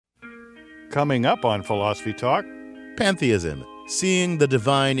Coming up on Philosophy Talk, Pantheism, seeing the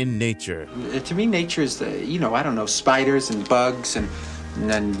divine in nature. To me, nature is, spiders and bugs and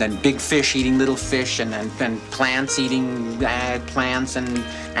then big fish eating little fish and then plants eating plants and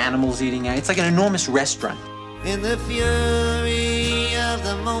animals eating. It's like an enormous restaurant. In the fury of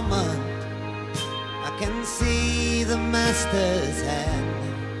the moment, I can see the master's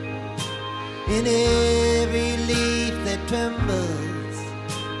hand. In every leaf that trembles,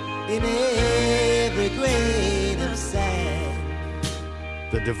 in every grain of sand.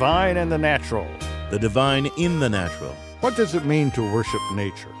 the divine and the natural. The divine in the natural. What does it mean to worship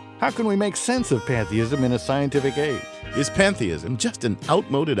nature? How can we make sense of pantheism in a scientific age? Is pantheism just an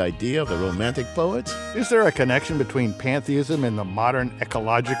outmoded idea of the Romantic poets? Is there a connection between pantheism and the modern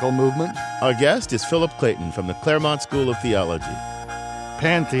ecological movement? Our guest is Philip Clayton from the Claremont School of Theology.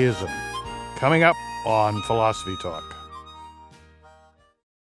 Pantheism, coming up on Philosophy Talk.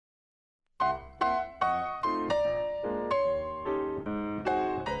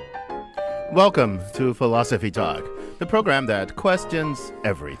 Welcome to Philosophy Talk, the program that questions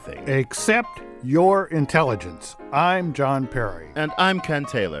everything. Accept your intelligence. I'm John Perry. And I'm Ken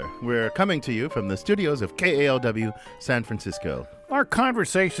Taylor. We're coming to you from the studios of KALW San Francisco. Our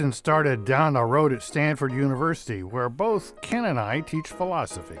conversation started down the road at Stanford University, where both Ken and I teach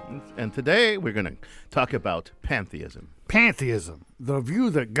philosophy. And today we're going to talk about pantheism. Pantheism, the view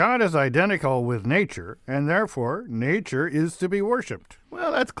that God is identical with nature, and therefore nature is to be worshipped.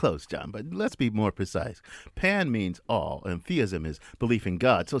 Well, that's close, John, but let's be more precise. Pan means all, and theism is belief in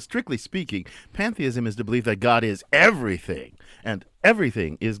God. So strictly speaking, pantheism is the belief that God is everything, and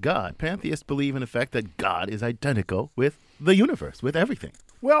everything is God. Pantheists believe, in effect, that God is identical with the universe, with everything.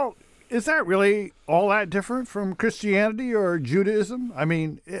 Well, is that really all that different from Christianity or Judaism? I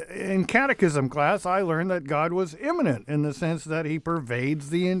mean, in catechism class, I learned that God was immanent in the sense that he pervades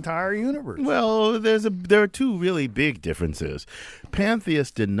the entire universe. Well, there are two really big differences.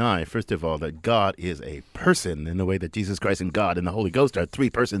 Pantheists deny, first of all, that God is a person in the way that Jesus Christ and God and the Holy Ghost are three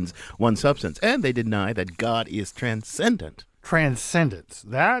persons, one substance. And they deny that God is transcendent. Transcendence.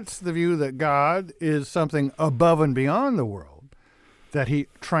 That's the view that God is something above and beyond the world, that he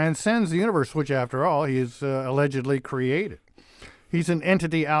transcends the universe, which, after all, he is allegedly created. He's an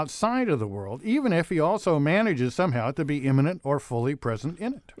entity outside of the world, even if he also manages somehow to be immanent or fully present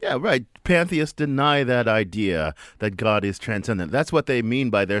in it. Yeah, right. Pantheists deny that idea that God is transcendent. That's what they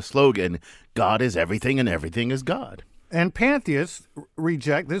mean by their slogan, God is everything and everything is God. And pantheists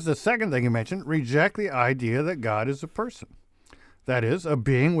reject, this is the second thing you mentioned, reject the idea that God is a person. That is, a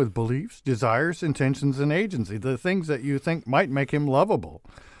being with beliefs, desires, intentions, and agency, the things that you think might make him lovable.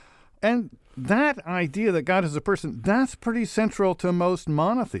 And that idea that God is a person, that's pretty central to most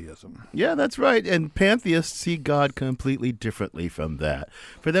monotheism. Yeah, that's right. And pantheists see God completely differently from that.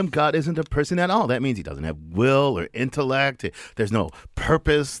 For them, God isn't a person at all. That means he doesn't have will or intellect. There's no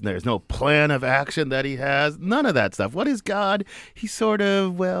purpose. There's no plan of action that he has. None of that stuff. What is God? He's sort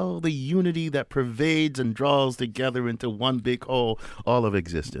of, the unity that pervades and draws together into one big whole, all of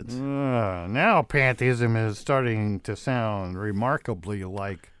existence. Now pantheism is starting to sound remarkably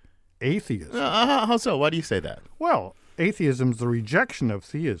like atheism. How so? Why do you say that? Well, atheism is the rejection of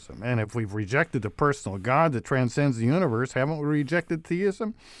theism. And if we've rejected the personal God that transcends the universe, haven't we rejected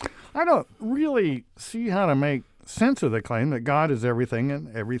theism? I don't really see how to make sense of the claim that God is everything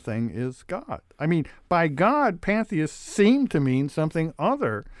and everything is God. I mean, by God, pantheists seem to mean something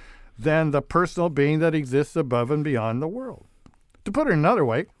other than the personal being that exists above and beyond the world. To put it another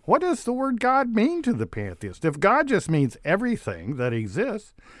way, what does the word God mean to the pantheist? If God just means everything that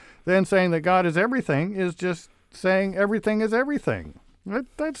exists, then saying that God is everything is just saying everything is everything.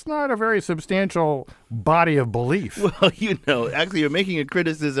 That's not a very substantial body of belief. Well, actually, you're making a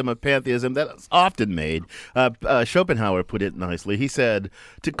criticism of pantheism that's often made. Schopenhauer put it nicely. He said,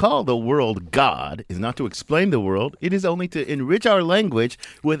 to call the world God is not to explain the world. It is only to enrich our language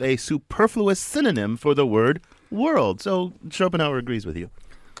with a superfluous synonym for the word world. So Schopenhauer agrees with you.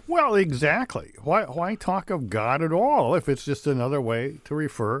 Well, exactly. Why talk of God at all if it's just another way to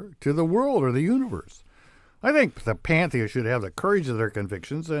refer to the world or the universe? I think the pantheists should have the courage of their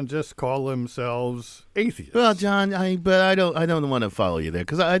convictions and just call themselves atheists. Well, John, I don't want to follow you there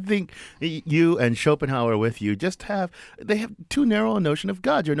because I think you and Schopenhauer with you they have too narrow a notion of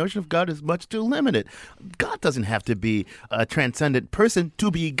God. Your notion of God is much too limited. God doesn't have to be a transcendent person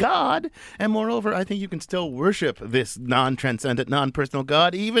to be God. And moreover, I think you can still worship this non-transcendent, non-personal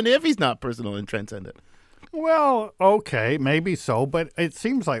God, even if he's not personal and transcendent. Well, okay, maybe so, but it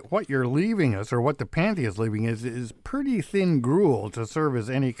seems like what you're leaving us, or what the pantheist is leaving is pretty thin gruel to serve as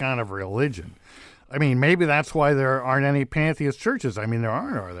any kind of religion. I mean, maybe that's why there aren't any pantheist churches. I mean, there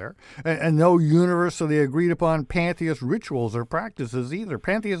aren't, are there? And no universally agreed upon pantheist rituals or practices either.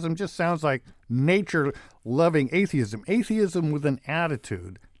 Pantheism just sounds like nature-loving atheism. Atheism with an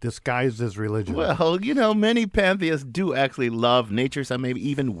attitude disguised as religion. Well, many pantheists do actually love nature. Some maybe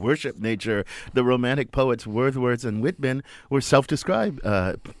even worship nature. The Romantic poets Wordsworth and Whitman were self-described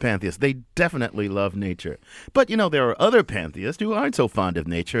pantheists. They definitely love nature. But, there are other pantheists who aren't so fond of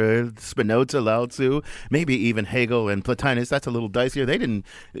nature. Spinoza, Lao Tzu, maybe even Hegel and Plotinus. That's a little dicier. They didn't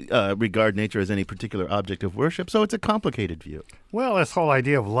regard nature as any particular object of worship, so it's a complicated view. Well, this whole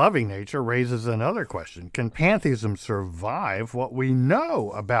idea of loving nature raises another question. Can pantheism survive what we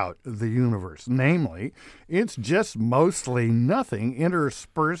know about the universe? Namely, it's just mostly nothing,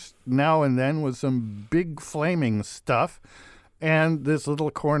 interspersed now and then with some big flaming stuff, and this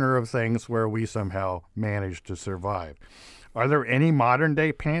little corner of things where we somehow manage to survive. Are there any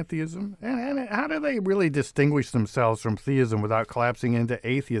modern-day pantheism? And how do they really distinguish themselves from theism without collapsing into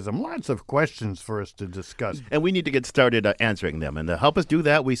atheism? Lots of questions for us to discuss. And we need to get started answering them. And to help us do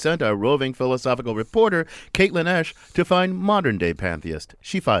that, we sent our roving philosophical reporter, Caitlin Esch, to find modern-day pantheists.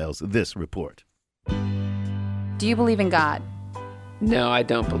 She files this report. Do you believe in God? No, I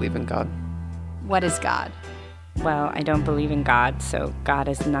don't believe in God. What is God? Well, I don't believe in God, so God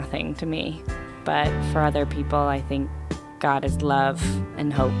is nothing to me. But for other people, I think God is love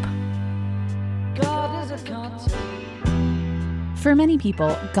and hope. God is a concept. For many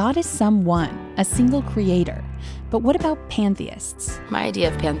people, God is someone, a single creator. But what about pantheists? My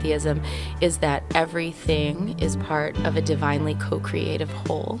idea of pantheism is that everything is part of a divinely co-creative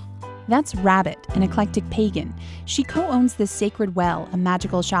whole. That's Rabbit, an eclectic pagan. She co-owns the Sacred Well, a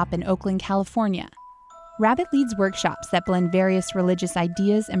magical shop in Oakland, California. Rabbit leads workshops that blend various religious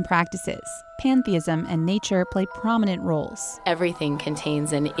ideas and practices. Pantheism and nature play prominent roles. Everything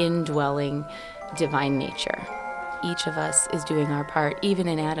contains an indwelling divine nature. Each of us is doing our part, even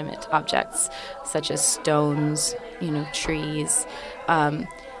inanimate objects such as stones, trees,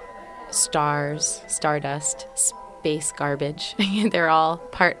 stars, stardust, space garbage. They're all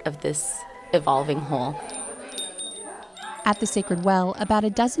part of this evolving whole. At the Sacred Well, about a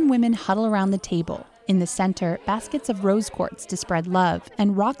dozen women huddle around the table. In the center, baskets of rose quartz to spread love,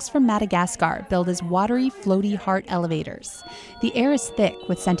 and rocks from Madagascar build as watery, floaty heart elevators. The air is thick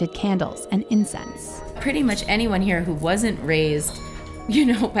with scented candles and incense. Pretty much anyone here who wasn't raised,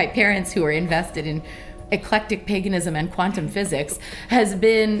 by parents who are invested in eclectic paganism and quantum physics has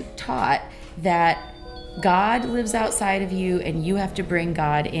been taught that God lives outside of you and you have to bring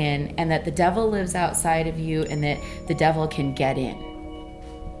God in, and that the devil lives outside of you and that the devil can get in.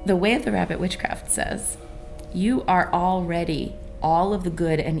 The Way of the Rabbit Witchcraft says, you are already all of the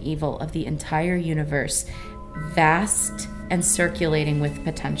good and evil of the entire universe, vast and circulating with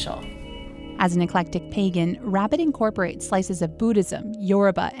potential. As an eclectic pagan, Rabbit incorporates slices of Buddhism,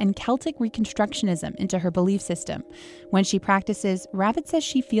 Yoruba, and Celtic Reconstructionism into her belief system. When she practices, Rabbit says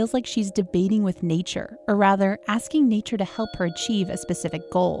she feels like she's debating with nature, or rather, asking nature to help her achieve a specific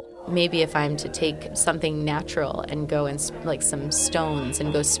goal. Maybe if I'm to take something natural and go and like some stones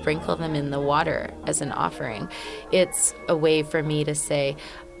and go sprinkle them in the water as an offering, it's a way for me to say,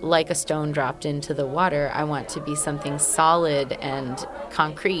 like a stone dropped into the water, I want to be something solid and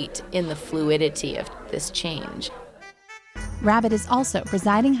concrete in the fluidity of this change. Rabbit is also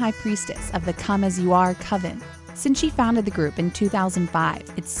presiding high priestess of the Come As You Are Coven. Since she founded the group in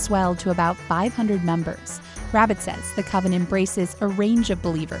 2005, it's swelled to about 500 members. Rabbit says the coven embraces a range of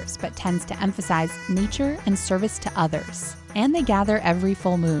believers, but tends to emphasize nature and service to others. And they gather every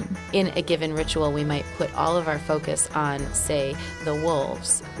full moon. In a given ritual, we might put all of our focus on, say, the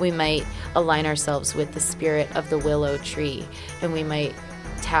wolves. We might align ourselves with the spirit of the willow tree, and we might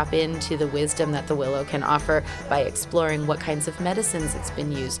tap into the wisdom that the willow can offer by exploring what kinds of medicines it's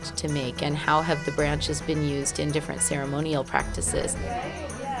been used to make and how have the branches been used in different ceremonial practices.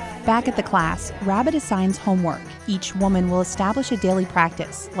 Back at the class, Rabbit assigns homework. Each woman will establish a daily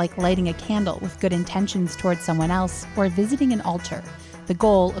practice, like lighting a candle with good intentions towards someone else or visiting an altar. The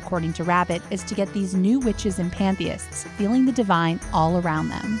goal, according to Rabbit, is to get these new witches and pantheists feeling the divine all around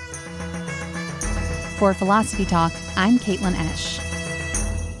them. For Philosophy Talk, I'm Caitlin Esch.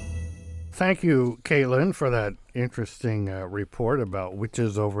 Thank you, Caitlin, for that interesting report about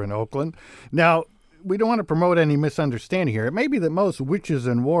witches over in Oakland. Now, we don't want to promote any misunderstanding here. It may be that most witches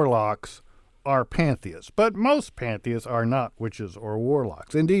and warlocks are pantheists, but most pantheists are not witches or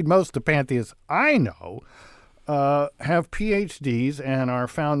warlocks. Indeed, most of the pantheists I know have PhDs and are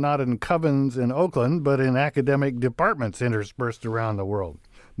found not in covens in Oakland, but in academic departments interspersed around the world.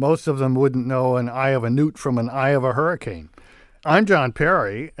 Most of them wouldn't know an eye of a newt from an eye of a hurricane. I'm John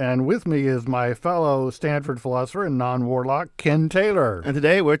Perry, and with me is my fellow Stanford philosopher and non-warlock, Ken Taylor. And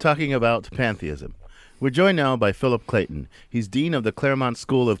today we're talking about pantheism. We're joined now by Philip Clayton. He's Dean of the Claremont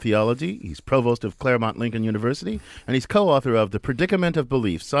School of Theology, he's Provost of Claremont Lincoln University, and he's co-author of The Predicament of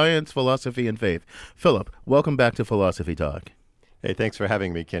Belief, Science, Philosophy, and Faith. Philip, welcome back to Philosophy Talk. Hey, thanks for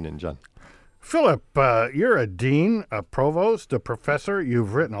having me, Ken and John. Philip, you're a dean, a provost, a professor.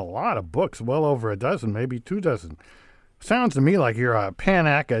 You've written a lot of books, well over a dozen, maybe 24. Sounds to me like you're a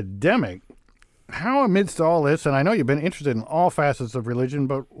pan-academic. How amidst all this, and I know you've been interested in all facets of religion,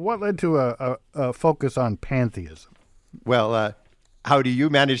 but what led to a focus on pantheism? Well, how do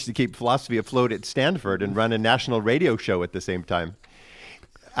you manage to keep philosophy afloat at Stanford and run a national radio show at the same time?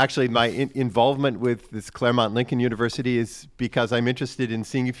 Actually, my involvement with this Claremont Lincoln University is because I'm interested in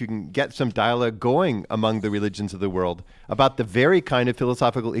seeing if you can get some dialogue going among the religions of the world about the very kind of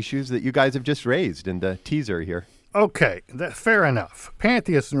philosophical issues that you guys have just raised in the teaser here. Okay, fair enough.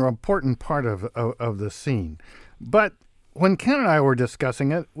 Pantheists are an important part of the scene. But when Ken and I were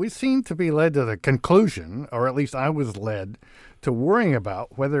discussing it, we seemed to be led to the conclusion, or at least I was led, to worrying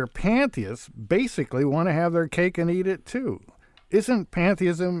about whether pantheists basically want to have their cake and eat it too. Isn't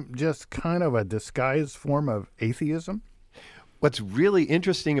pantheism just kind of a disguised form of atheism? What's really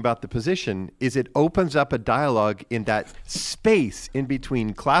interesting about the position is it opens up a dialogue in that space in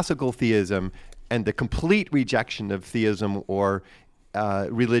between classical theism and the complete rejection of theism or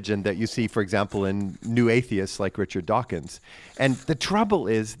religion that you see, for example, in new atheists like Richard Dawkins. And the trouble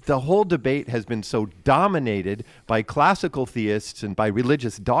is the whole debate has been so dominated by classical theists and by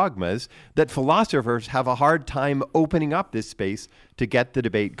religious dogmas that philosophers have a hard time opening up this space to get the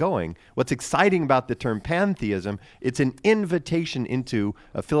debate going. What's exciting about the term pantheism, it's an invitation into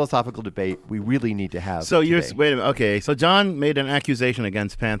a philosophical debate we really need to have So today. wait a minute. Okay, so John made an accusation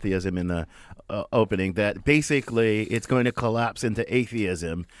against pantheism in the opening that basically it's going to collapse into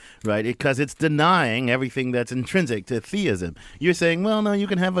atheism, right? Because it's denying everything that's intrinsic to theism. You're saying, well, no, you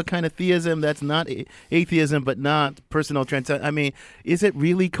can have a kind of theism that's not atheism, but not personal transcendence. I mean, is it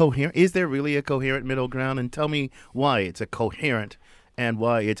really coherent? Is there really a coherent middle ground? And tell me why it's a coherent and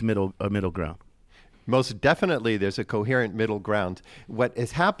why it's a middle ground. Most definitely there's a coherent middle ground. What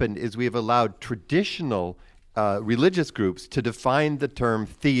has happened is we have allowed traditional religious groups to define the term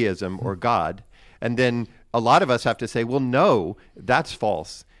theism or God, and then a lot of us have to say, well, no, that's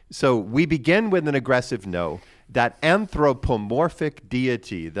false. So we begin with an aggressive no. That anthropomorphic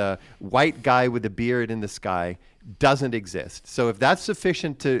deity, the white guy with a beard in the sky, doesn't exist. So if that's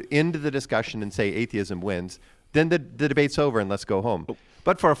sufficient to end the discussion and say atheism wins, then the debate's over and let's go home.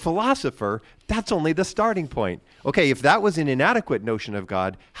 But for a philosopher, that's only the starting point. Okay, if that was an inadequate notion of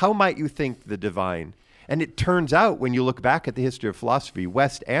God, how might you think the divine? And it turns out, when you look back at the history of philosophy,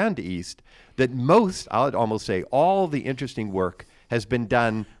 West and East, that most, I'd almost say all the interesting work has been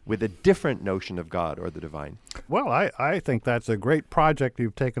done with a different notion of God or the divine. Well, I think that's a great project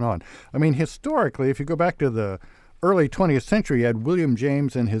you've taken on. I mean, historically, if you go back to the early 20th century, you had William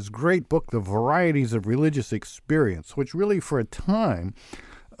James in his great book, The Varieties of Religious Experience, which really for a time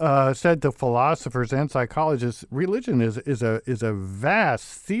said to philosophers and psychologists, religion is a vast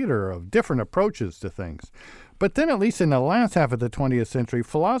theater of different approaches to things. But then, at least in the last half of the 20th century,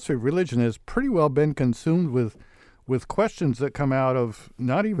 philosophy of religion has pretty well been consumed with questions that come out of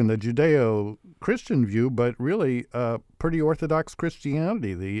not even the Judeo-Christian view, but really pretty orthodox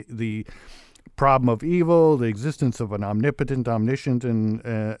Christianity. The problem of evil, the existence of an omnipotent, omniscient, and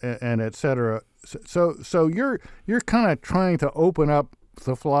et cetera. So you're kind of trying to open up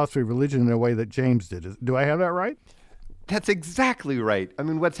the philosophy of religion in a way that James did. Do I have that right? That's exactly right. I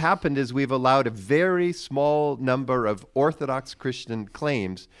mean, what's happened is we've allowed a very small number of Orthodox Christian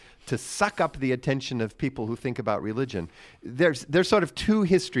claims to suck up the attention of people who think about religion. There's sort of two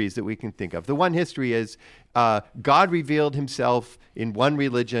histories that we can think of. The one history is God revealed himself in one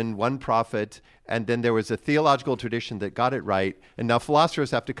religion, one prophet, and then there was a theological tradition that got it right, and now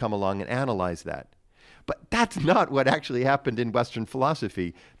philosophers have to come along and analyze that. But that's not what actually happened in Western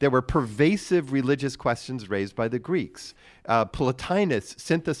philosophy. There were pervasive religious questions raised by the Greeks. Plotinus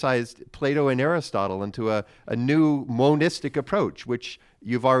synthesized Plato and Aristotle into a new monistic approach, which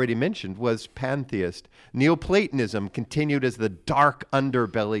you've already mentioned was pantheist. Neoplatonism continued as the dark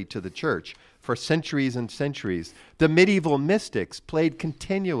underbelly to the church for centuries and centuries. The medieval mystics played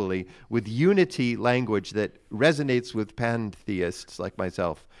continually with unity language that resonates with pantheists like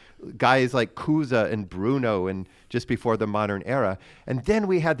myself. Guys like Cusa and Bruno and just before the modern era. And then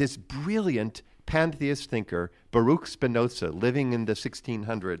we had this brilliant pantheist thinker, Baruch Spinoza, living in the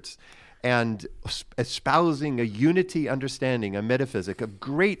 1600s. and espousing a unity understanding, a metaphysic of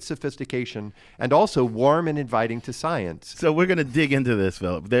great sophistication, and also warm and inviting to science. So we're going to dig into this,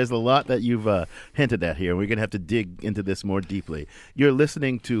 Philip. There's a lot that you've hinted at here. We're going to have to dig into this more deeply. You're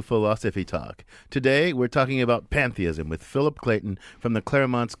listening to Philosophy Talk. Today, we're talking about pantheism with Philip Clayton from the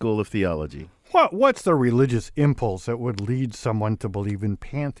Claremont School of Theology. What's the religious impulse that would lead someone to believe in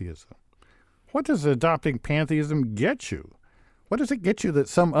pantheism? What does adopting pantheism get you? What does it get you that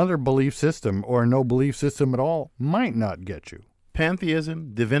some other belief system or no belief system at all might not get you?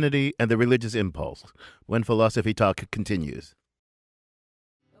 Pantheism, divinity, and the religious impulse. When Philosophy Talk continues.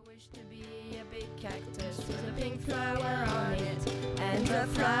 I wish to be a big cactus with a pink flower on it, and the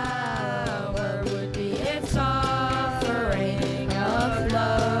flower would be its offering of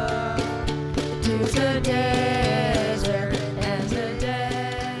love to the desert, and the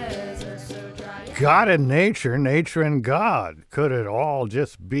desert so dry. God and nature, nature and God. Could it all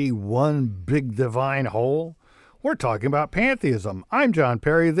just be one big divine whole? We're talking about pantheism. I'm John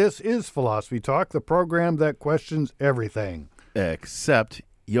Perry. This is Philosophy Talk, the program that questions everything except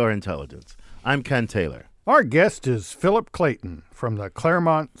your intelligence. I'm Ken Taylor. Our guest is Philip Clayton from the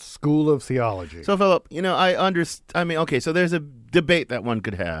Claremont School of Theology. So, Philip, so there's a debate that one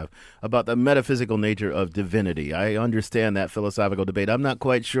could have about the metaphysical nature of divinity. I understand that philosophical debate. I'm not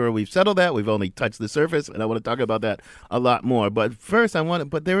quite sure we've settled that. We've only touched the surface, and I want to talk about that a lot more. But first,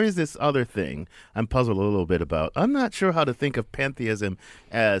 but there is this other thing I'm puzzled a little bit about. I'm not sure how to think of pantheism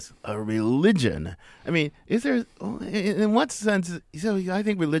as a religion. I mean, in what sense? So I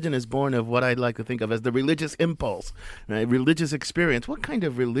think religion is born of what I'd like to think of as the religious impulse, right? Religious experience. What kind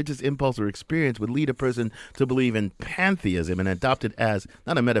of religious impulse or experience would lead a person to believe in pantheism and adopt it as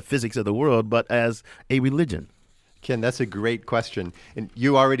not a metaphysics of the world, but as a religion? Ken, that's a great question. And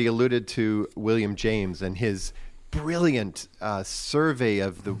you already alluded to William James and his brilliant survey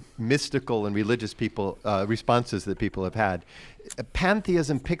of the mystical and religious responses that people have had.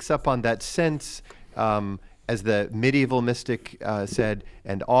 Pantheism picks up on that sense, as the medieval mystic said,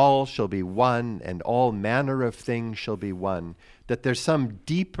 and all shall be one, and all manner of things shall be one, that there's some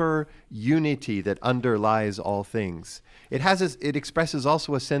deeper unity that underlies all things. It expresses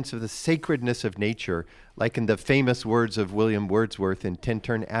also a sense of the sacredness of nature, like in the famous words of William Wordsworth in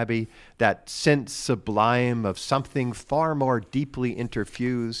Tintern Abbey, that sense sublime of something far more deeply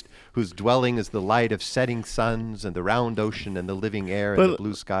interfused, whose dwelling is the light of setting suns and the round ocean and the living air and the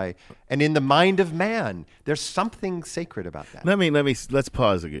blue sky. And in the mind of man, there's something sacred about that. Let's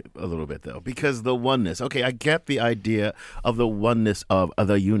pause a little bit, though, because the oneness. Okay, I get the idea of the oneness of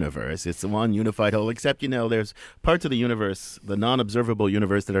the universe. It's the one unified whole, except, there's parts of the universe, the non-observable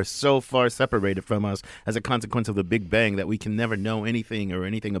universe, that are so far separated from us as a consequence of the Big Bang that we can never know anything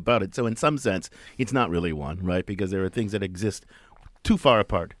about it. So in some sense, it's not really one, right? Because there are things that exist too far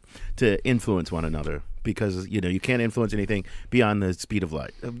apart to influence one another, because you can't influence anything beyond the speed of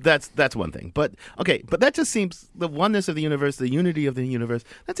light. That's one thing. But that just seems, the oneness of the universe, the unity of the universe,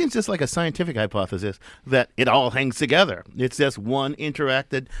 that seems just like a scientific hypothesis that it all hangs together. It's just one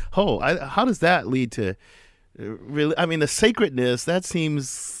interacted whole. How does that lead to really? I mean, the sacredness, that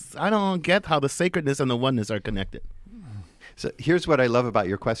seems, I don't get how the sacredness and the oneness are connected. So here's what I love about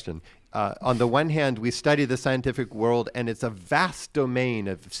your question. On the one hand, we study the scientific world, and it's a vast domain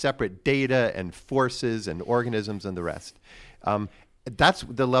of separate data and forces and organisms and the rest. That's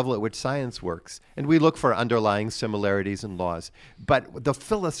the level at which science works. And we look for underlying similarities and laws. But the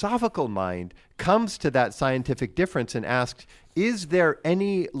philosophical mind comes to that scientific difference and asks, is there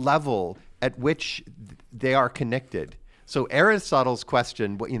any level at which they are connected? So Aristotle's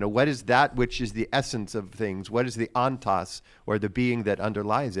question, what is that which is the essence of things? What is the ontos, or the being that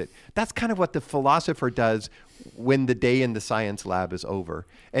underlies it? That's kind of what the philosopher does when the day in the science lab is over.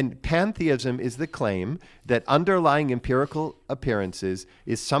 And pantheism is the claim that underlying empirical appearances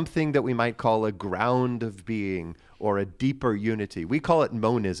is something that we might call a ground of being, or a deeper unity. We call it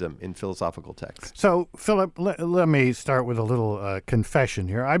monism in philosophical texts. So, Philip, let me start with a little confession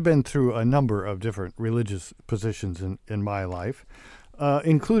here. I've been through a number of different religious positions in my life,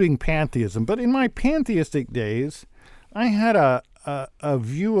 including pantheism. But in my pantheistic days, I had a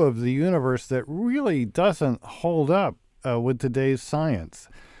view of the universe that really doesn't hold up with today's science.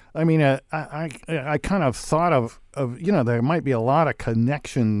 I mean, I kind of thought of there might be a lot of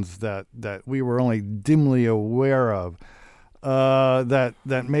connections that we were only dimly aware of,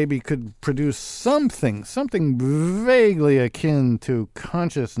 that maybe could produce something vaguely akin to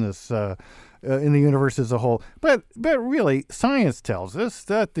consciousness in the universe as a whole. But really, science tells us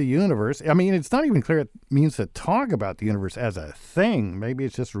that the universe, I mean, it's not even clear it means to talk about the universe as a thing. Maybe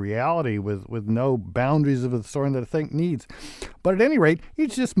it's just reality with no boundaries of the sort that a thing needs. But at any rate,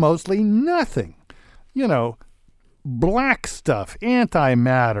 it's just mostly nothing. You know, black stuff,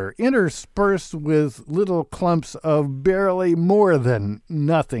 antimatter, interspersed with little clumps of barely more than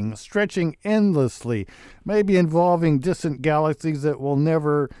nothing, stretching endlessly, maybe involving distant galaxies that we'll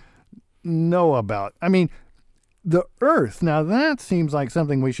never know about. I mean, the Earth, now that seems like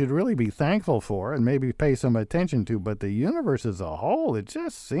something we should really be thankful for and maybe pay some attention to, but the universe as a whole, it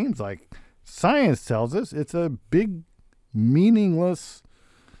just seems like science tells us it's a big, meaningless,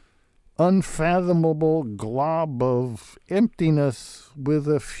 unfathomable glob of emptiness with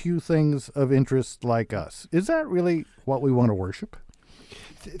a few things of interest like us. Is that really what we want to worship?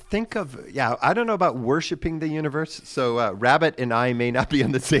 Think of, I don't know about worshiping the universe, so Rabbit and I may not be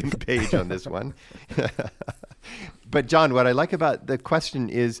on the same page on this one. But John, what I like about the question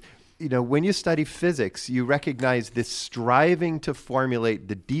is, you know, when you study physics, you recognize this striving to formulate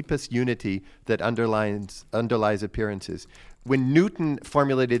the deepest unity that underlies appearances. When Newton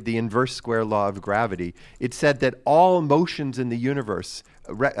formulated the inverse square law of gravity, it said that all motions in the universe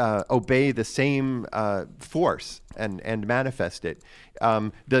obey the same force and manifest it.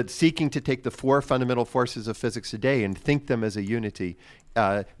 Seeking to take the four fundamental forces of physics today and think them as a unity.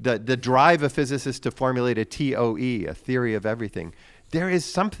 The drive of physicists to formulate a TOE, a theory of everything. There is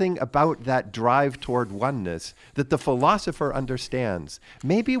something about that drive toward oneness that the philosopher understands.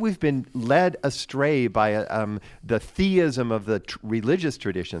 Maybe we've been led astray by the theism of the religious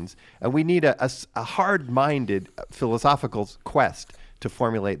traditions, and we need a hard-minded philosophical quest to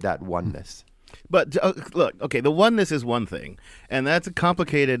formulate that oneness. But look, okay, the oneness is one thing, and that's a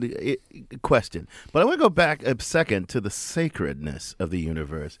complicated question. But I want to go back a second to the sacredness of the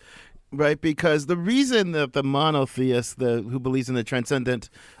universe. Right, because the reason that the monotheist, who believes in the transcendent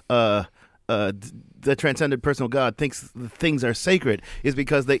personal God, thinks things are sacred is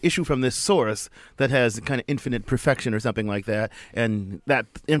because they issue from this source that has kind of infinite perfection or something like that, and that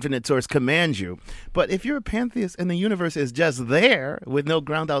infinite source commands you. But if you're a pantheist and the universe is just there with no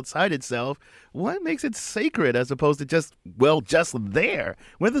ground outside itself, what makes it sacred as opposed to just there?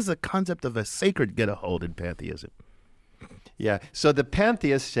 Where does the concept of a sacred get a hold in pantheism? Yeah. So the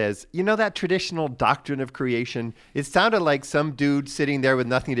pantheist says, you know, that traditional doctrine of creation, it sounded like some dude sitting there with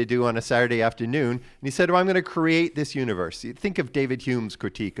nothing to do on a Saturday afternoon. And he said, well, I'm going to create this universe. You think of David Hume's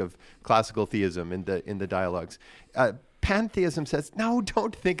critique of classical theism in the dialogues. Pantheism says, no,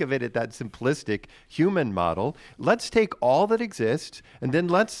 don't think of it at that simplistic human model. Let's take all that exists and then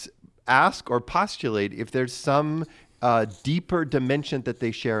let's ask or postulate if there's some deeper dimension that they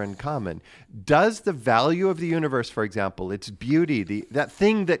share in common. Does the value of the universe, for example, its beauty, that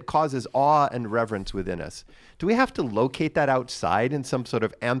thing that causes awe and reverence within us, do we have to locate that outside in some sort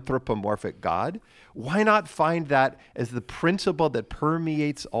of anthropomorphic God? Why not find that as the principle that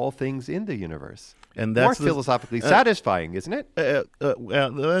permeates all things in the universe? And that's more philosophically satisfying, isn't it?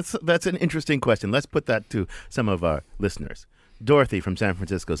 Well, that's an interesting question. Let's put that to some of our listeners. Dorothy from San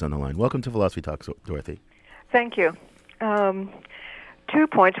Francisco is on the line. Welcome to Philosophy Talk, Dorothy. Thank you. 2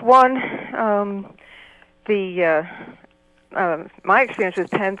 points. One, my experience with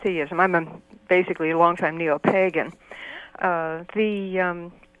pantheism, I'm basically a longtime neo-pagan.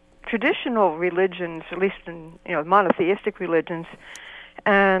 The traditional religions, at least in monotheistic religions,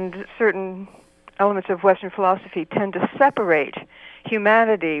 and certain elements of Western philosophy tend to separate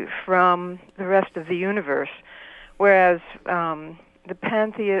humanity from the rest of the universe, whereas the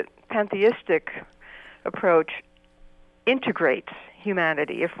pantheistic approach integrates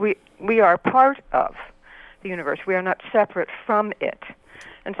humanity. If we are part of the universe, we are not separate from it.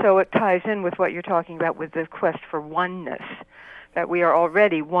 And so it ties in with what you're talking about with the quest for oneness, that we are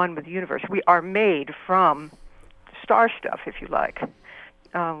already one with the universe. We are made from star stuff, if you like.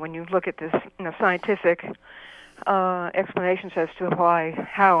 When you look at this scientific explanations as to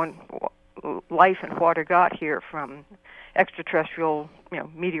how and life and water got here from extraterrestrial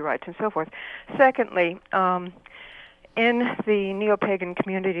meteorites and so forth. Secondly, in the neo-pagan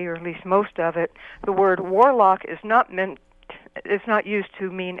community, or at least most of it, the word warlock is not used to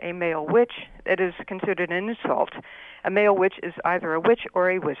mean a male witch. It is considered an insult. A male witch is either a witch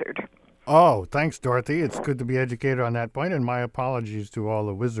or a wizard. Oh, thanks, Dorothy. It's good to be educated on that point, and my apologies to all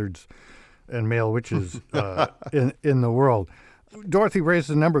the wizards and male witches in the world. Dorothy raised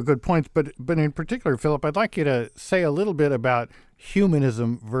a number of good points, but in particular, Philip, I'd like you to say a little bit about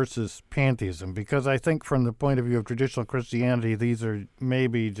humanism versus pantheism, because I think from the point of view of traditional Christianity, these are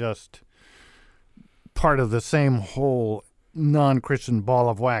maybe just part of the same whole non-Christian ball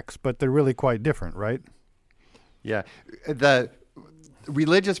of wax, but they're really quite different, right? Yeah. The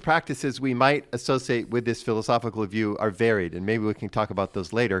religious practices we might associate with this philosophical view are varied, and maybe we can talk about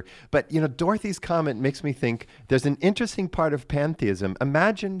those later. But, Dorothy's comment makes me think there's an interesting part of pantheism.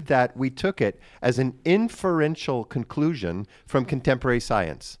 Imagine that we took it as an inferential conclusion from contemporary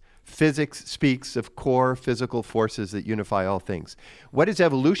science. Physics speaks of core physical forces that unify all things. What does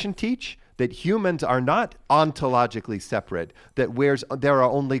evolution teach? That humans are not ontologically separate, that there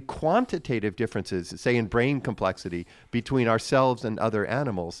are only quantitative differences, say in brain complexity, between ourselves and other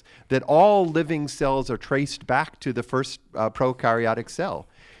animals, that all living cells are traced back to the first prokaryotic cell.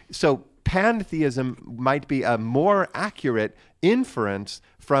 So pantheism might be a more accurate inference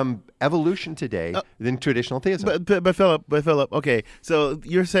from evolution today than traditional theism. But Philip, okay, so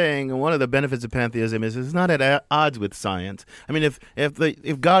you're saying one of the benefits of pantheism is it's not at odds with science. I mean,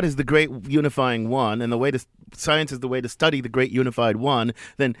 if God is the great unifying one, and science is the way to study the great unified one,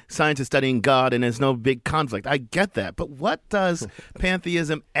 then science is studying God, and there's no big conflict. I get that, but what does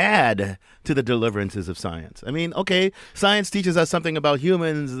pantheism add to the deliverances of science? I mean, okay, science teaches us something about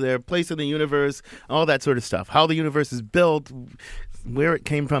humans, their place in the universe, all that sort of stuff, how the universe is built, where it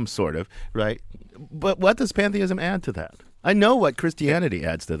came from, sort of, right? But what does pantheism add to that? I know what Christianity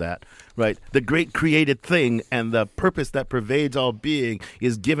adds to that, right? The great created thing and the purpose that pervades all being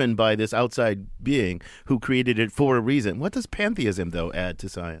is given by this outside being who created it for a reason. What does pantheism, though, add to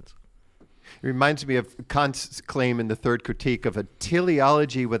science? It reminds me of Kant's claim in the Third Critique of a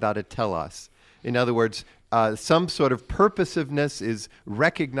teleology without a telos. In other words, some sort of purposiveness is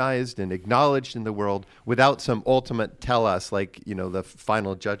recognized and acknowledged in the world without some ultimate telos, like, the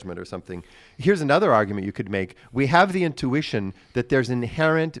final judgment or something. Here's another argument you could make. We have the intuition that there's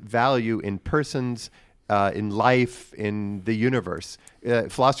inherent value in persons, in life, in the universe.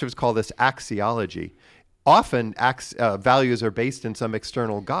 Philosophers call this axiology. Often values are based in some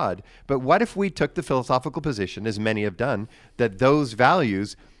external God. But what if we took the philosophical position, as many have done, that those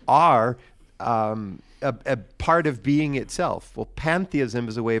values are a part of being itself? Well, pantheism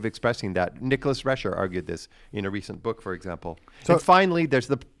is a way of expressing that. Nicholas Rescher argued this in a recent book, for example. And finally, there's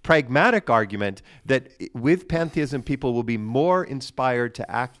the pragmatic argument that with pantheism, people will be more inspired to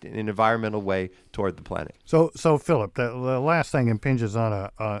act in an environmental way toward the planet. So Philip, the last thing impinges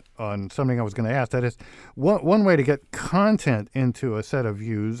on something I was going to ask. That is, one way to get content into a set of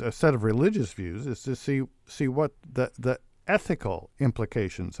views, a set of religious views, is to see what the ethical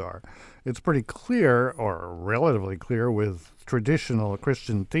implications are. It's pretty clear, or relatively clear, with traditional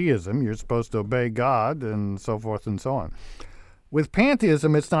Christian theism. You're supposed to obey God and so forth and so on. With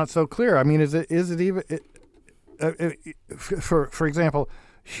pantheism, it's not so clear. I mean, is it even? For example,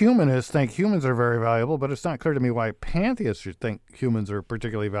 humanists think humans are very valuable, but it's not clear to me why pantheists should think humans are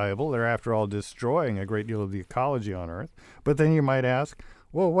particularly valuable. They're, after all, destroying a great deal of the ecology on Earth. But then you might ask,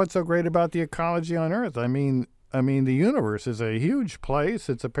 well, what's so great about the ecology on Earth? I mean, the universe is a huge place.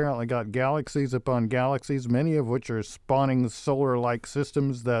 It's apparently got galaxies upon galaxies, many of which are spawning solar-like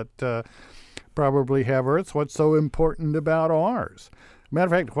systems that probably have Earths. What's so important about ours? Matter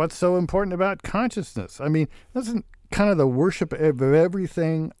of fact, what's so important about consciousness? I mean, doesn't kind of the worship of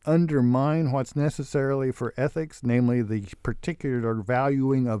everything undermine what's necessarily for ethics, namely the particular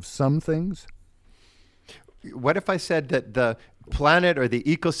valuing of some things? What if I said that the planet or the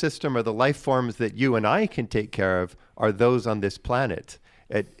ecosystem or the life forms that you and I can take care of are those on this planet?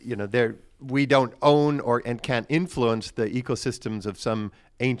 We don't own and can't influence the ecosystems of some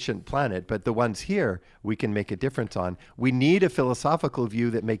ancient planet, but the ones here we can make a difference on. We need a philosophical view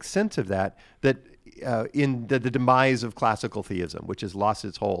that makes sense of that in the demise of classical theism, which has lost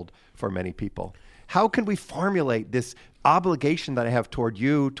its hold for many people. How can we formulate this obligation that I have toward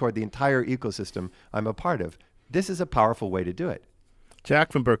you, toward the entire ecosystem I'm a part of? This is a powerful way to do it.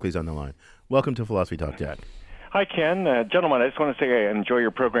 Jack from Berkeley's on the line. Welcome to Philosophy Talk, Jack. Hi, Ken. Gentlemen, I just want to say I enjoy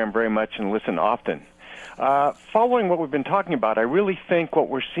your program very much and listen often. Following what we've been talking about, I really think what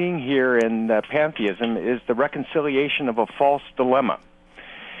we're seeing here in pantheism is the reconciliation of a false dilemma.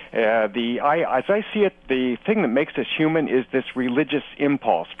 As I see it, the thing that makes us human is this religious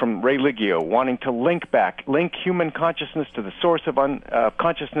impulse from religio, wanting to link human consciousness to the source of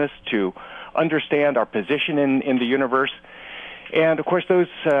consciousness, to understand our position in the universe. And, of course, those,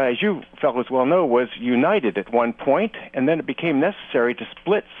 as you fellows well know, was united at one point, and then it became necessary to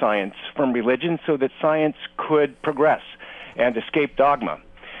split science from religion so that science could progress and escape dogma.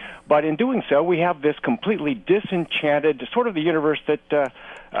 But in doing so, we have this completely disenchanted, sort of the universe that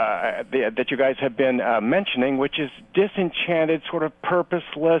you guys have been mentioning, which is disenchanted, sort of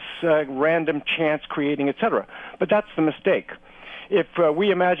purposeless, random chance creating, etc. But that's the mistake. if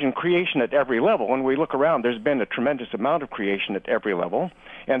we imagine creation at every level, and we look around, there's been a tremendous amount of creation at every level,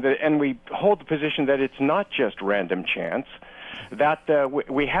 and we hold the position that it's not just random chance, that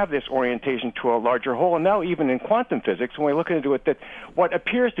we have this orientation to a larger whole. And now even in quantum physics, when we look into it, that what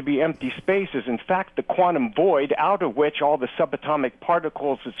appears to be empty space is in fact the quantum void out of which all the subatomic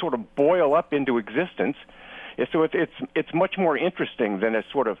particles sort of boil up into existence. So it's much more interesting than a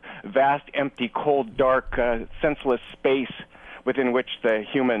sort of vast, empty, cold, dark, senseless space within which the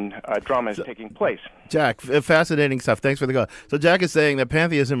human drama is taking place. Jack, fascinating stuff. Thanks for the call. So Jack is saying that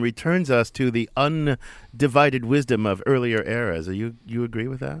pantheism returns us to the undivided wisdom of earlier eras. You agree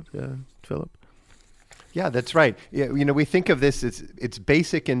with that, Philip? Yeah, that's right. Yeah, we think of this as it's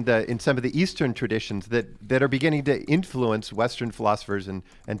basic in some of the Eastern traditions that are beginning to influence Western philosophers and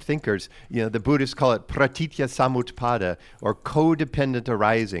thinkers. The Buddhists call it pratitya samutpada, or codependent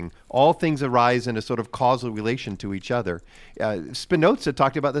arising. All things arise in a sort of causal relation to each other. Spinoza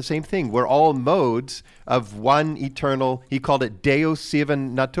talked about the same thing. We're all modes of one eternal, he called it Deus sive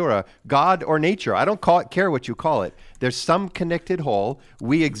natura, God or nature. I don't care what you call it. There's some connected whole.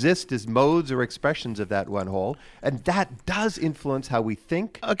 We exist as modes or expressions of that one whole, and that does influence how we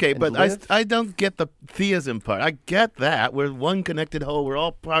think. Okay, but I don't get the theism part. I get that. We're one connected whole. We're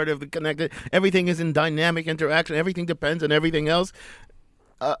all part of the connected. Everything is in dynamic interaction. Everything depends on everything else.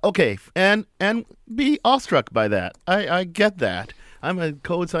 Okay, and be awestruck by that. I get that. I'm a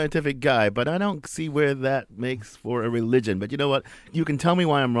cold scientific guy, but I don't see where that makes for a religion. But you know what? You can tell me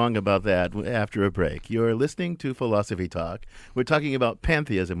why I'm wrong about that after a break. You're listening to Philosophy Talk. We're talking about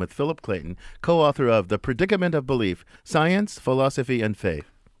pantheism with Philip Clayton, co-author of The Predicament of Belief, Science, Philosophy, and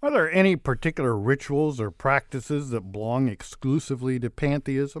Faith. Are there any particular rituals or practices that belong exclusively to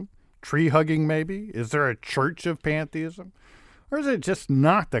pantheism? Tree hugging, maybe? Is there a church of pantheism? Or is it just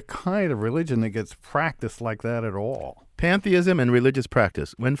not the kind of religion that gets practiced like that at all? Pantheism and religious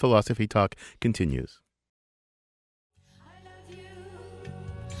practice, when Philosophy Talk continues.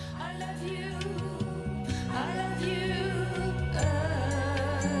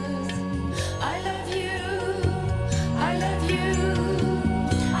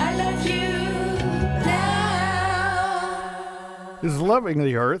 Is loving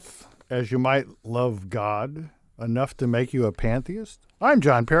the earth as you might love God enough to make you a pantheist? I'm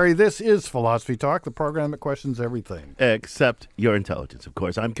John Perry. This is Philosophy Talk, the program that questions everything. Except your intelligence, of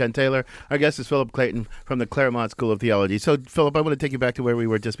course. I'm Ken Taylor. Our guest is Philip Clayton from the Claremont School of Theology. So, Philip, I want to take you back to where we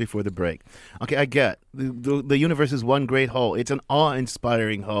were just before the break. Okay, I get the universe is one great whole. It's an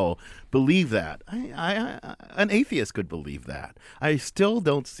awe-inspiring whole. Believe that. An atheist could believe that. I still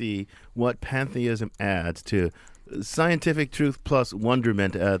don't see what pantheism adds to scientific truth plus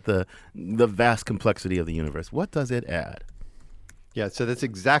wonderment at the vast complexity of the universe. What does it add? Yeah, so that's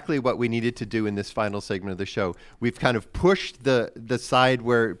exactly what we needed to do in this final segment of the show. We've kind of pushed the side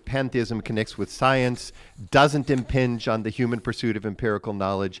where pantheism connects with science, doesn't impinge on the human pursuit of empirical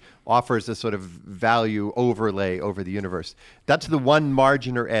knowledge, offers a sort of value overlay over the universe. That's the one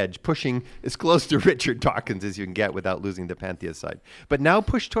margin or edge, pushing as close to Richard Dawkins as you can get without losing the pantheist side. But now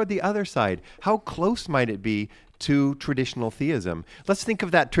push toward the other side. How close might it be to traditional theism? Let's think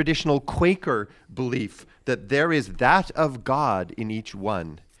of that traditional Quaker belief that there is that of God in each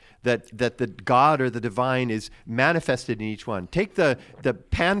one, that the God or the divine is manifested in each one. Take the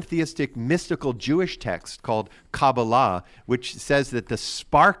pantheistic mystical Jewish text called Kabbalah, which says that the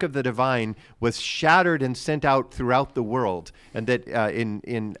spark of the divine was shattered and sent out throughout the world, and that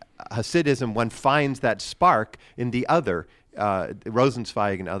in Hasidism one finds that spark in the other.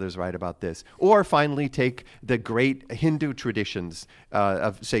 Rosenzweig and others write about this. Or finally, take the great Hindu traditions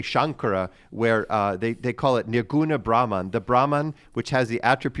of, say, Shankara, where they call it Nirguna Brahman, the Brahman which has the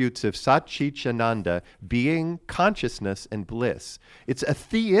attributes of Sat Chit Ananda, being, consciousness, and bliss. It's a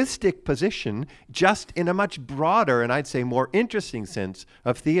theistic position, just in a much broader and I'd say more interesting sense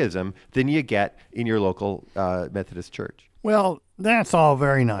of theism than you get in your local Methodist church. Well, that's all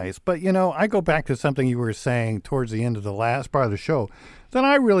very nice. But, I go back to something you were saying towards the end of the last part of the show that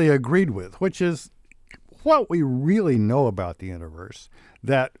I really agreed with, which is what we really know about the universe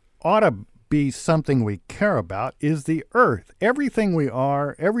that ought to be something we care about is the earth. Everything we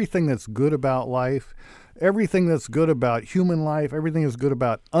are, everything that's good about life, everything that's good about human life, everything that's good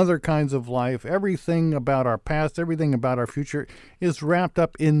about other kinds of life, everything about our past, everything about our future is wrapped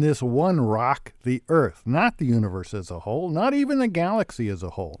up in this one rock, the earth, not the universe as a whole, not even the galaxy as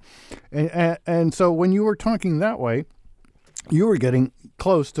a whole. And so when you were talking that way, you were getting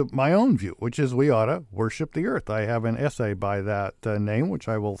close to my own view, which is we ought to worship the earth. I have an essay by that name, which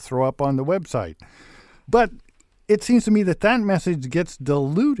I will throw up on the website. But it seems to me that message gets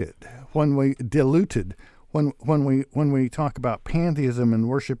diluted when when we talk about pantheism and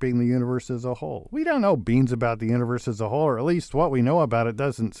worshiping the universe as a whole. We don't know beans about the universe as a whole, or at least what we know about it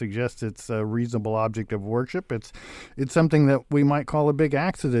doesn't suggest it's a reasonable object of worship. It's something that we might call a big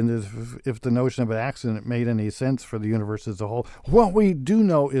accident if the notion of an accident made any sense for the universe as a whole. What we do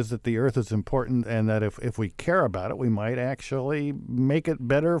know is that the earth is important, and that if we care about it, we might actually make it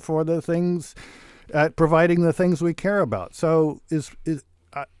better for the things, at providing the things we care about. So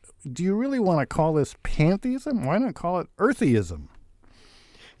do you really want to call this pantheism? Why not call it eartheism?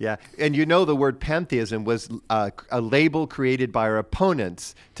 Yeah, and the word pantheism was a label created by our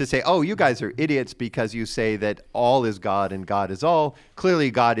opponents to say, oh, you guys are idiots because you say that all is God and God is all. Clearly,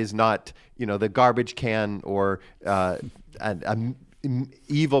 God is not, the garbage can or an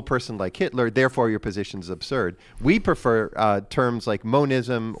evil person like Hitler, therefore your position is absurd. We prefer terms like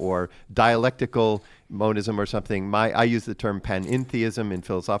monism or dialectical monism or something. I use the term panentheism in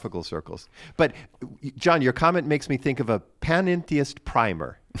philosophical circles. But John, your comment makes me think of a panentheist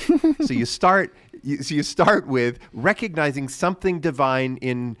primer. So you start with recognizing something divine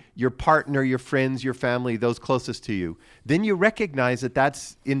in your partner, your friends, your family, those closest to you. Then you recognize that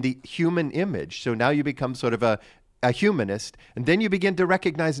that's in the human image. So now you become sort of a humanist, and then you begin to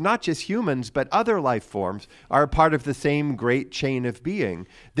recognize not just humans, but other life forms are a part of the same great chain of being.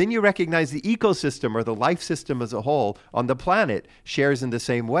 Then you recognize the ecosystem or the life system as a whole on the planet shares in the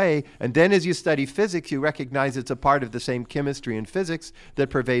same way. And then as you study physics, you recognize it's a part of the same chemistry and physics that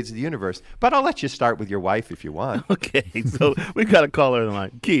pervades the universe. But I'll let you start with your wife if you want. Okay, so we've got a caller on the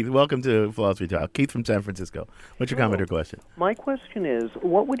line. Keith, welcome to Philosophy Talk. Keith from San Francisco. What's your comment or question? My question is,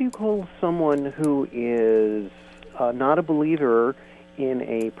 what would you call someone who is not a believer in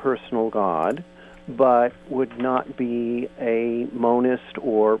a personal God, but would not be a monist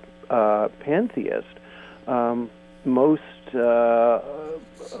or pantheist? Most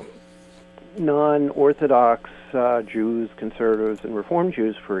non-Orthodox Jews, conservatives, and Reform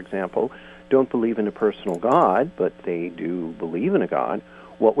Jews, for example, don't believe in a personal God, but they do believe in a God.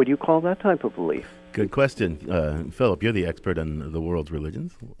 What would you call that type of belief? Good question. Philip, you're the expert on the world's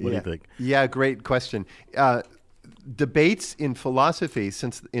religions. What do you think? Yeah, great question. Debates in philosophy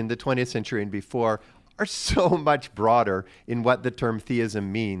since in the 20th century and before are so much broader in what the term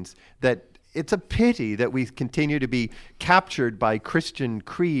theism means that it's a pity that we continue to be captured by Christian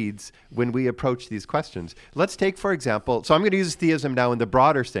creeds when we approach these questions. Let's take, for example, so I'm going to use theism now in the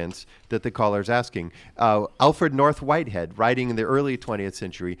broader sense that the caller is asking. Alfred North Whitehead, writing in the early 20th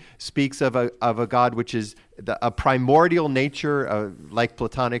century, speaks of a God which is a primordial nature, like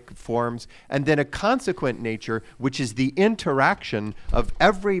Platonic forms, and then a consequent nature, which is the interaction of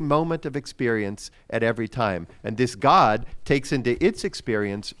every moment of experience at every time. And this God takes into its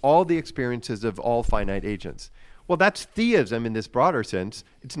experience all the experiences of all finite agents. Well, that's theism in this broader sense.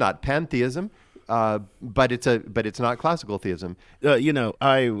 It's not pantheism. But it's not classical theism.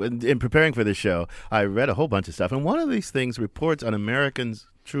 In preparing for this show, I read a whole bunch of stuff, and one of these things reports on Americans'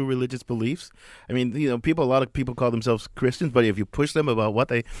 true religious beliefs. I mean, a lot of people call themselves Christians, but if you push them about what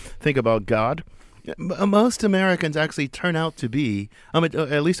they think about God, most Americans actually turn out to be,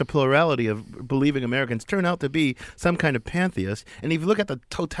 at least a plurality of believing Americans turn out to be some kind of pantheist. And if you look at the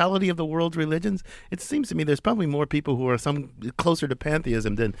totality of the world's religions, it seems to me there's probably more people who are closer to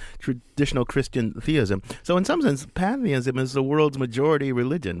pantheism than traditional Christian theism. So in some sense, pantheism is the world's majority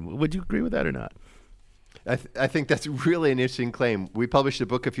religion. Would you agree with that or not? I think that's really an interesting claim. We published a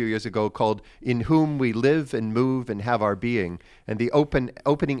book a few years ago called In Whom We Live and Move and Have Our Being. And the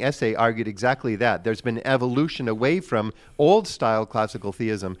opening essay argued exactly that. There's been evolution away from old-style classical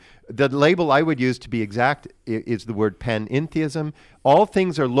theism. The label I would use to be exact is the word panentheism. All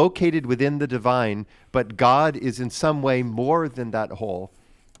things are located within the divine, but God is in some way more than that whole.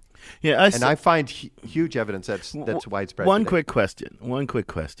 Yeah, I find huge evidence that's widespread. One quick question.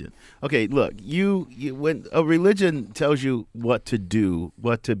 Okay, look, you when a religion tells you what to do,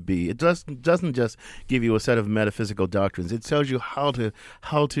 what to be, it doesn't just give you a set of metaphysical doctrines. It tells you how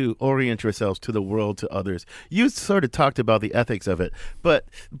to orient yourselves to the world, to others. You sort of talked about the ethics of it, but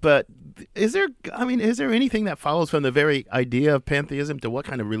is there anything that follows from the very idea of pantheism to what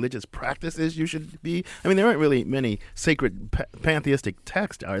kind of religious practices you should be? I mean, there aren't really many sacred pantheistic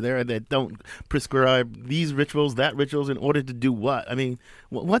texts, are there, that don't prescribe these rituals, that rituals, in order to do what? I mean,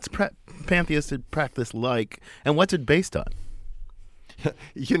 what's pantheistic practice like, and what's it based on?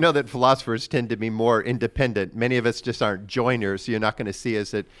 You know that philosophers tend to be more independent. Many of us just aren't joiners, so you're not going to see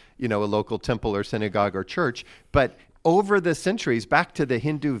us at, a local temple or synagogue or church. But over the centuries, back to the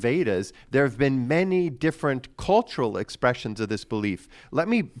Hindu Vedas, there have been many different cultural expressions of this belief. Let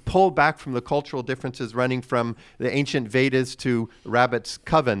me pull back from the cultural differences running from the ancient Vedas to Rabbit's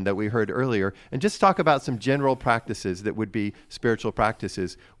coven that we heard earlier, and just talk about some general practices that would be spiritual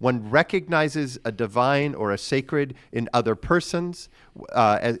practices. One recognizes a divine or a sacred in other persons.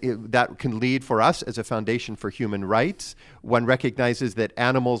 That can lead for us as a foundation for human rights. One recognizes that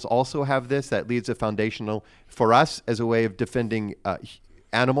animals also have this. That leads a foundational for us as a way of defending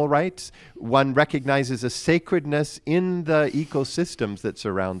animal rights. One recognizes a sacredness in the ecosystems that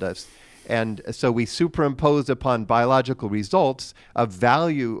surround us. And so we superimpose upon biological results a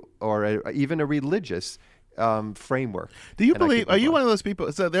value or even a religious framework. Do you believe? Are you one of those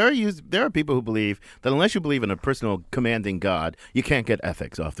people? So there are people who believe that unless you believe in a personal commanding God, you can't get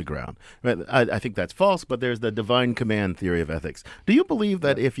ethics off the ground. Right? I think that's false. But there's the divine command theory of ethics. Do you believe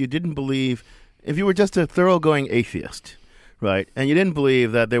that if you were just a thoroughgoing atheist, right, and you didn't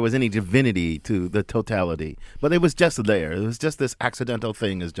believe that there was any divinity to the totality, but it was just there. It was just this accidental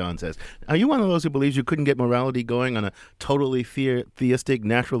thing, as John says. Are you one of those who believes you couldn't get morality going on a totally theistic,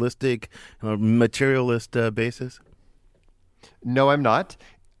 naturalistic, materialist basis? No, I'm not.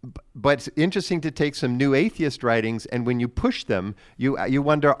 But it's interesting to take some new atheist writings, and when you push them, you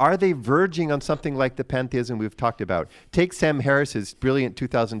wonder, are they verging on something like the pantheism we've talked about? Take Sam Harris's brilliant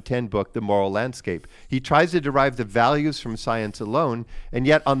 2010 book, The Moral Landscape. He tries to derive the values from science alone, and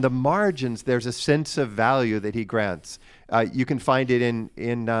yet on the margins, there's a sense of value that he grants. You can find it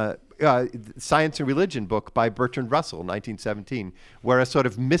in Science and Religion book by Bertrand Russell, 1917, where a sort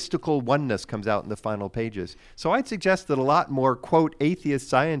of mystical oneness comes out in the final pages. So I'd suggest that a lot more, quote, atheist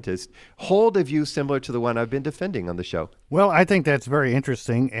scientists hold a view similar to the one I've been defending on the show. Well, I think that's very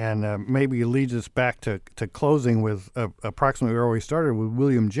interesting, and maybe leads us back to closing with approximately where we started with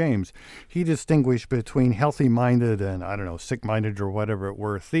William James. He distinguished between healthy-minded and, sick-minded or whatever it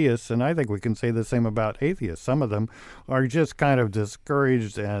were, theists, and I think we can say the same about atheists. Some of them are just kind of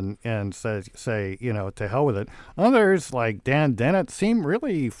discouraged and say, to hell with it. Others, like Dan Dennett, seem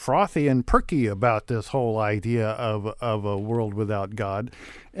really frothy and perky about this whole idea of a world without God.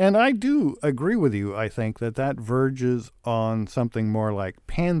 And I do agree with you. I think that verges on something more like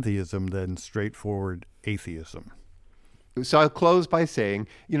pantheism than straightforward atheism. So I'll close by saying,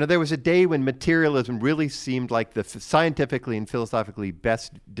 there was a day when materialism really seemed like the scientifically and philosophically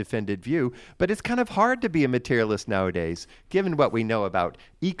best defended view, but it's kind of hard to be a materialist nowadays, given what we know about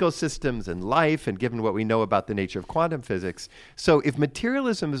ecosystems and life, and given what we know about the nature of quantum physics. So if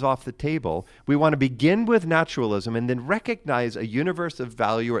materialism is off the table, we want to begin with naturalism and then recognize a universe of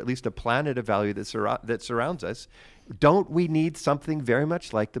value, or at least a planet of value that surrounds us. Don't we need something very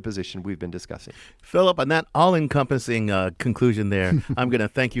much like the position we've been discussing? Philip, on that all-encompassing conclusion there, I'm going to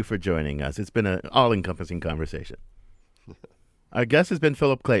thank you for joining us. It's been an all-encompassing conversation. Our guest has been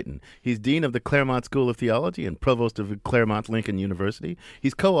Philip Clayton. He's Dean of the Claremont School of Theology and Provost of Claremont Lincoln University.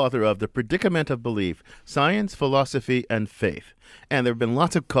 He's co-author of The Predicament of Belief, Science, Philosophy, and Faith. And there have been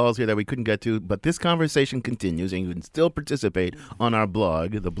lots of calls here that we couldn't get to, but this conversation continues, and you can still participate on our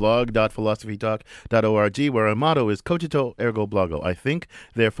blog, theblog.philosophytalk.org, where our motto is Cogito Ergo Blogo. I think,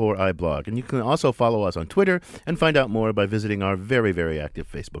 therefore I blog. And you can also follow us on Twitter and find out more by visiting our very, very active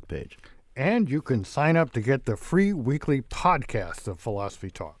Facebook page. And you can sign up to get the free weekly podcast of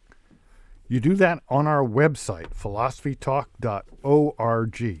Philosophy Talk. You do that on our website,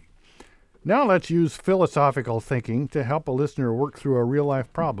 philosophytalk.org. Now let's use philosophical thinking to help a listener work through a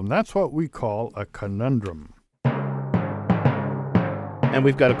real-life problem. That's what we call a conundrum. And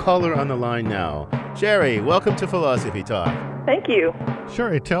we've got a caller on the line now. Sherry, welcome to Philosophy Talk. Thank you.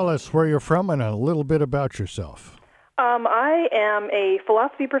 Sherry, tell us where you're from and a little bit about yourself. I am a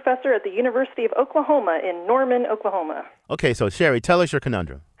philosophy professor at the University of Oklahoma in Norman, Oklahoma. Okay, so Sherry, tell us your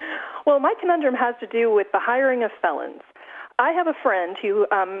conundrum. Well, my conundrum has to do with the hiring of felons. I have a friend who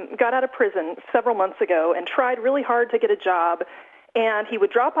got out of prison several months ago and tried really hard to get a job, and he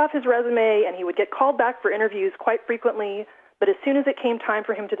would drop off his resume and he would get called back for interviews quite frequently, but as soon as it came time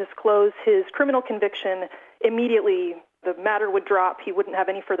for him to disclose his criminal conviction, immediately the matter would drop. He wouldn't have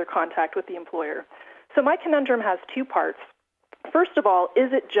any further contact with the employer. So my conundrum has two parts. First of all,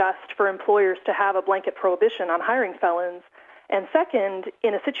 is it just for employers to have a blanket prohibition on hiring felons? And second,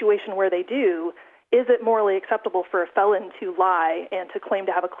 in a situation where they do, is it morally acceptable for a felon to lie and to claim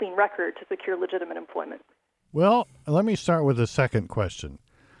to have a clean record to secure legitimate employment? Well, let me start with the second question.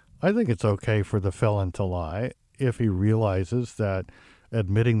 I think it's okay for the felon to lie if he realizes that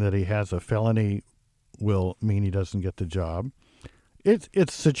admitting that he has a felony will mean he doesn't get the job. It's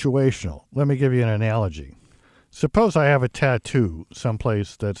situational. Let me give you an analogy. Suppose I have a tattoo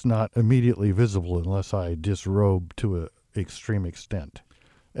someplace that's not immediately visible unless I disrobe to an extreme extent.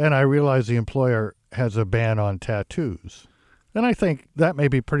 And I realize the employer has a ban on tattoos. And I think that may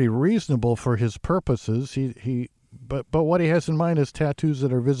be pretty reasonable for his purposes. But what he has in mind is tattoos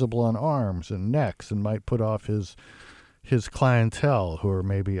that are visible on arms and necks and might put off his clientele, who are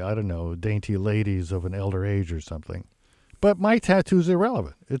maybe, I don't know, dainty ladies of an elder age or something. But my tattoo's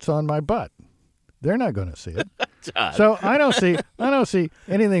irrelevant. It's on my butt. They're not going to see it. So I don't see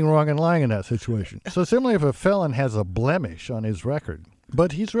anything wrong in lying in that situation. So similarly, if a felon has a blemish on his record,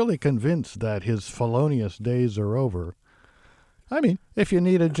 but he's really convinced that his felonious days are over, I mean, if you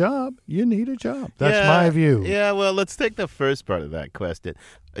need a job, you need a job. That's my view. Yeah, well, let's take the first part of that question.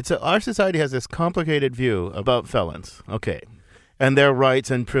 So our society has this complicated view about felons, okay, and their rights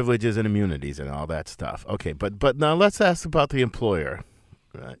and privileges and immunities and all that stuff. Okay, but now let's ask about the employer.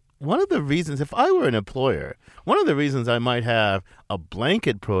 Right? One of the reasons, if I were an employer, one of the reasons I might have a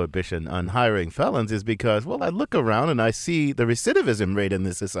blanket prohibition on hiring felons is because, well, I look around and I see the recidivism rate in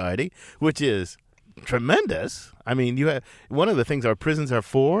this society, which is tremendous. I mean, one of the things our prisons are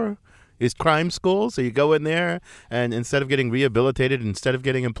for is crime schools. So you go in there, and instead of getting rehabilitated, instead of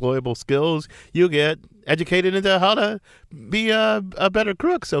getting employable skills, you get educated into how to be a better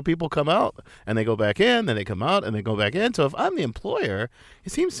crook. So people come out, and they go back in, then they come out, and they go back in. So if I'm the employer,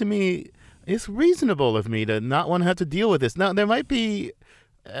 it seems to me it's reasonable of me to not want to have to deal with this. Now, there might be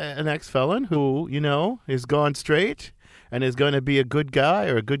an ex-felon who, is gone straight and is going to be a good guy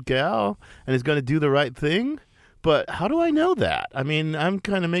or a good gal and is going to do the right thing. But how do I know that? I mean, I'm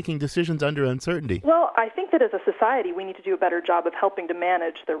kind of making decisions under uncertainty. Well, I think that as a society, we need to do a better job of helping to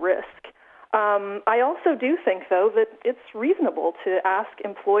manage the risk. I also do think, though, that it's reasonable to ask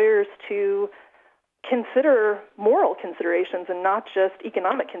employers to consider moral considerations and not just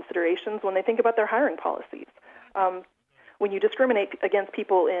economic considerations when they think about their hiring policies. When you discriminate against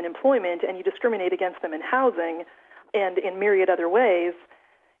people in employment and you discriminate against them in housing and in myriad other ways,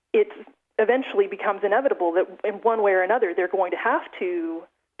 it eventually becomes inevitable that in one way or another they're going to have to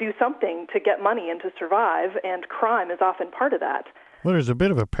do something to get money and to survive, and crime is often part of that. Well, there's a bit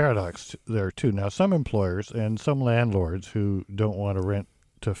of a paradox there, too. Now, some employers and some landlords who don't want to rent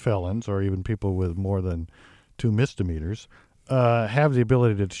to felons or even people with more than 2 misdemeanors have the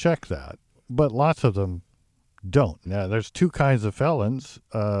ability to check that, but lots of them don't. Now, there's 2 kinds of felons,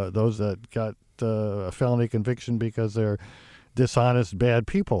 those that got a felony conviction because they're dishonest, bad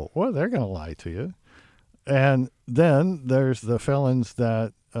people. Well, they're going to lie to you. And then there's the felons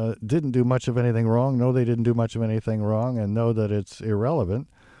that didn't do much of anything wrong, know they didn't do much of anything wrong, and know that it's irrelevant.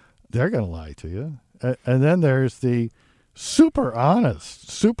 They're going to lie to you. And then there's the super honest,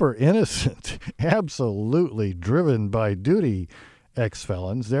 super innocent, absolutely driven by duty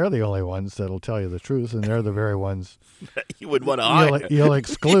ex-felons. They're the only ones that'll tell you the truth, and they're the very ones you would want to hire. You'll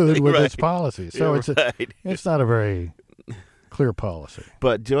exclude with Right. its policy. So it's not a very clear policy.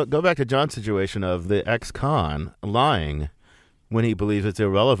 But go back to John's situation of the ex-con lying when he believes it's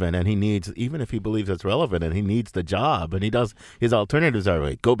irrelevant, and he needs, even if he believes it's relevant and he needs the job, and his alternatives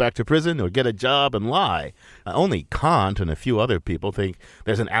are go back to prison or get a job and lie. Only Kant and a few other people think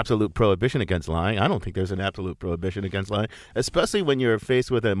there's an absolute prohibition against lying. I don't think there's an absolute prohibition against lying, especially when you're faced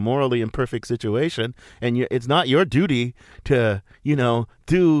with a morally imperfect situation, and it's not your duty to,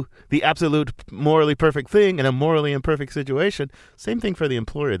 do the absolute morally perfect thing in a morally imperfect situation. Same thing for the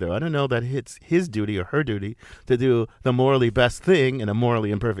employer, though. I don't know that it's his duty or her duty to do the morally best thing in a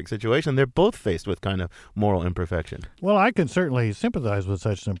morally imperfect situation. They're both faced with kind of moral imperfection. Well, I can certainly sympathize with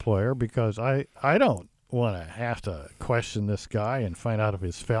such an employer because I don't want to have to question this guy and find out if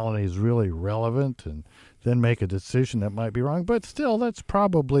his felony is really relevant and then make a decision that might be wrong. But still, that's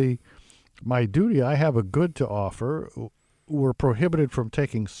probably my duty. I have a good to offer. We're prohibited from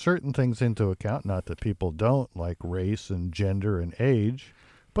taking certain things into account, not that people don't, like race and gender and age.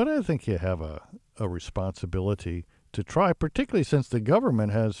 But I think you have a responsibility to try, particularly since the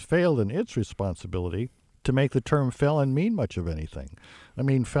government has failed in its responsibility to make the term felon mean much of anything. I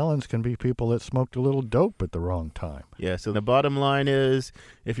mean, felons can be people that smoked a little dope at the wrong time. Yeah, so the bottom line is,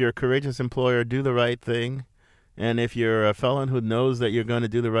 if you're a courageous employer, do the right thing. And if you're a felon who knows that you're going to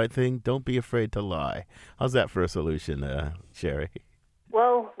do the right thing, don't be afraid to lie. How's that for a solution, Sherry?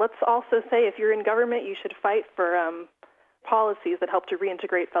 Well, let's also say if you're in government, you should fight for policies that help to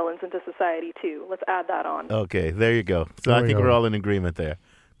reintegrate felons into society, too. Let's add that on. Okay, there you go. So I think we're all in agreement there.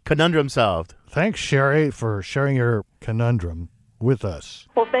 Conundrum solved. Thanks, Sherry, for sharing your conundrum with us.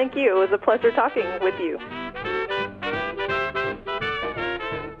 Well, thank you. It was a pleasure talking with you.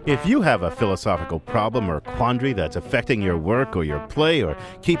 If you have a philosophical problem or quandary that's affecting your work or your play or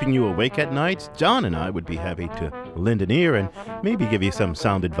keeping you awake at night, John and I would be happy to lend an ear and maybe give you some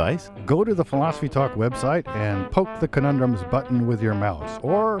sound advice. Go to the Philosophy Talk website and poke the conundrums button with your mouse,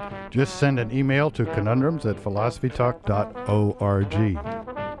 or just send an email to conundrums@philosophytalk.org.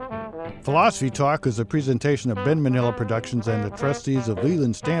 Philosophy Talk is a presentation of Ben Manila Productions and the trustees of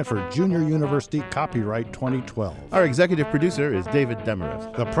Leland Stanford Junior University, copyright 2012. Our executive producer is David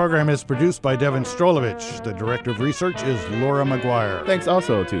Demarest. The program is produced by Devin Strolovich. The director of research is Laura McGuire. Thanks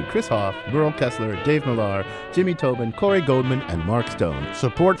also to Chris Hoff, Burl Kessler, Dave Millar, Jimmy Tobin, Corey Goldman, and Mark Stone.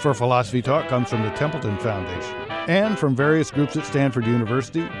 Support for Philosophy Talk comes from the Templeton Foundation and from various groups at Stanford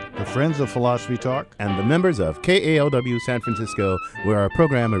University, the Friends of Philosophy Talk, and the members of KALW San Francisco, where our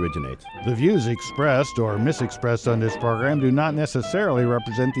program originates. The views expressed or misexpressed on this program do not necessarily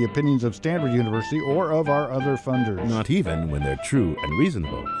represent the opinions of Stanford University or of our other funders. Not even when they're true and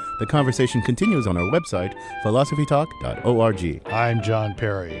reasonable. The conversation continues on our website, philosophytalk.org. I'm John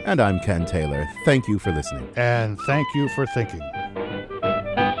Perry. And I'm Ken Taylor. Thank you for listening. And thank you for thinking.